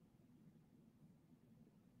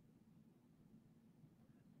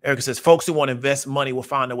 Erica says, folks who want to invest money will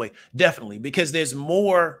find a way. Definitely, because there's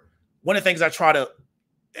more. One of the things I try to,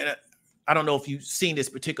 and I don't know if you've seen this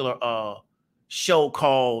particular show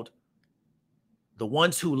called The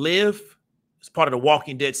Ones Who Live. It's part of the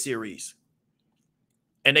Walking Dead series.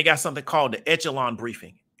 And they got something called the Echelon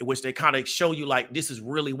Briefing, in which they kind of show you like, this is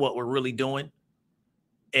really what we're really doing.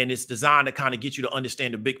 And it's designed to kind of get you to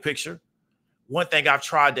understand the big picture. One thing I've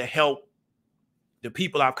tried to help the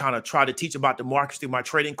people I've kind of tried to teach about the markets through my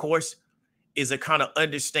trading course is to kind of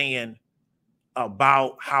understand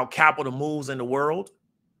about how capital moves in the world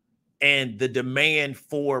and the demand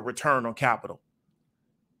for return on capital.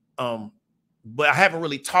 But I haven't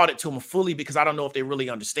really taught it to them fully because I don't know if they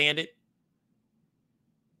really understand it.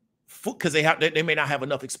 Because they may not have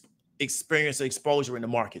enough experience or exposure in the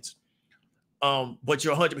markets. But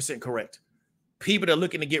you're 100% correct. People that are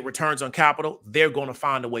looking to get returns on capital, they're going to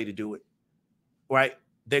find a way to do it. Right?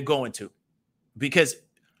 They're going to. Because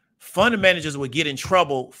fund managers will get in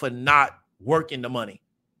trouble for not working the money.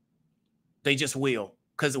 They just will.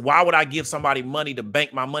 Because why would I give somebody money to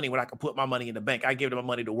bank my money when I can put my money in the bank? I give them my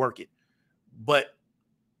money to work it. But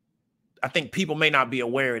I think people may not be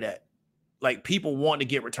aware of that. Like, people want to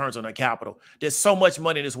get returns on their capital. There's so much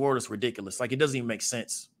money in this world, it's ridiculous. Like, it doesn't even make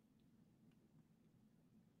sense.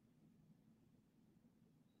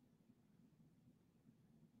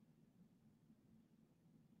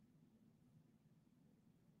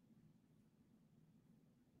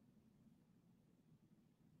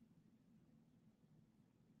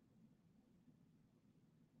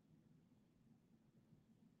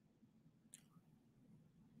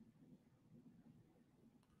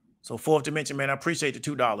 So Fourth Dimension, man, I appreciate the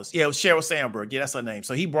 $2. Yeah, it was Sheryl Sandberg. Yeah, that's her name.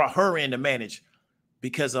 So he brought her in to manage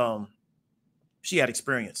because she had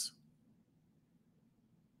experience.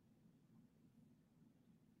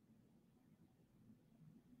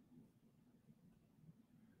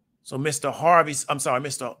 So Mr.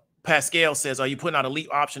 Pascal says, are you putting out a leap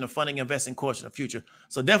option of funding investing course in the future?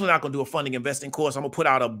 So definitely not going to do a funding investing course. I'm going to put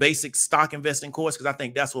out a basic stock investing course because I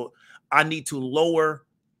think that's what I need to lower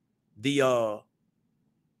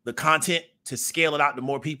the content to scale it out to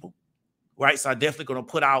more people, right? So I'm definitely going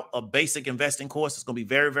to put out a basic investing course. It's going to be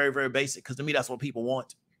very, very, very basic because to me, that's what people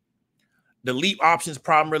want. The leap options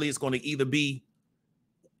problem really is going to either be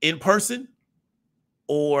in person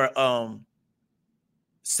or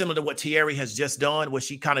similar to what Thierry has just done, where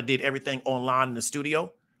she kind of did everything online in the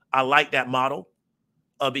studio. I like that model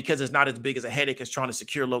because it's not as big as a headache as trying to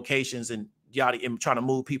secure locations and and trying to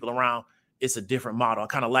move people around. It's a different model. I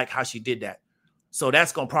kind of like how she did that. So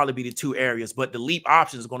that's going to probably be the two areas. But the leap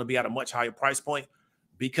option is going to be at a much higher price point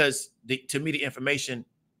because to me, the information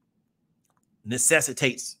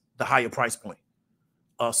necessitates the higher price point.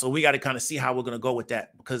 So we got to kind of see how we're going to go with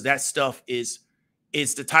that because that stuff is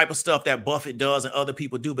the type of stuff that Buffett does and other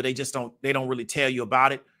people do, but they don't really tell you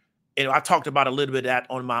about it. And I talked about a little bit of that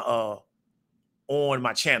on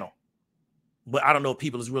my channel, but I don't know if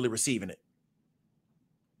people is really receiving it.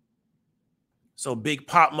 So Big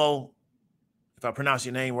Popmo, if I pronounce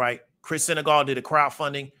your name right, Chris Senegal did a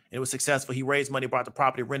crowdfunding and it was successful. He raised money, bought the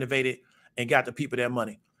property, renovated, and got the people their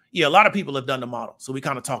money. Yeah, a lot of people have done the model. So we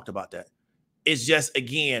kind of talked about that. It's just,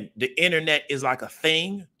 again, the internet is like a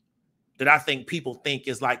thing that I think people think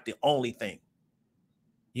is like the only thing,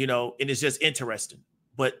 and it's just interesting.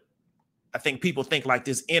 But I think people think like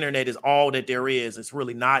this internet is all that there is. It's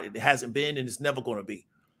really not. It hasn't been, and it's never going to be.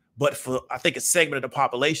 But for, I think, a segment of the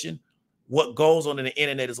population, what goes on in the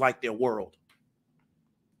internet is like their world.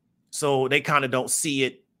 So they kind of don't see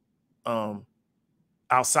it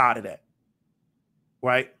outside of that,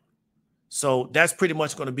 right? So that's pretty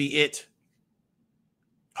much going to be it.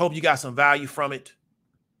 Hope you got some value from it.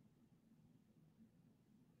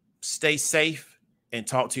 Stay safe and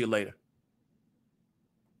talk to you later.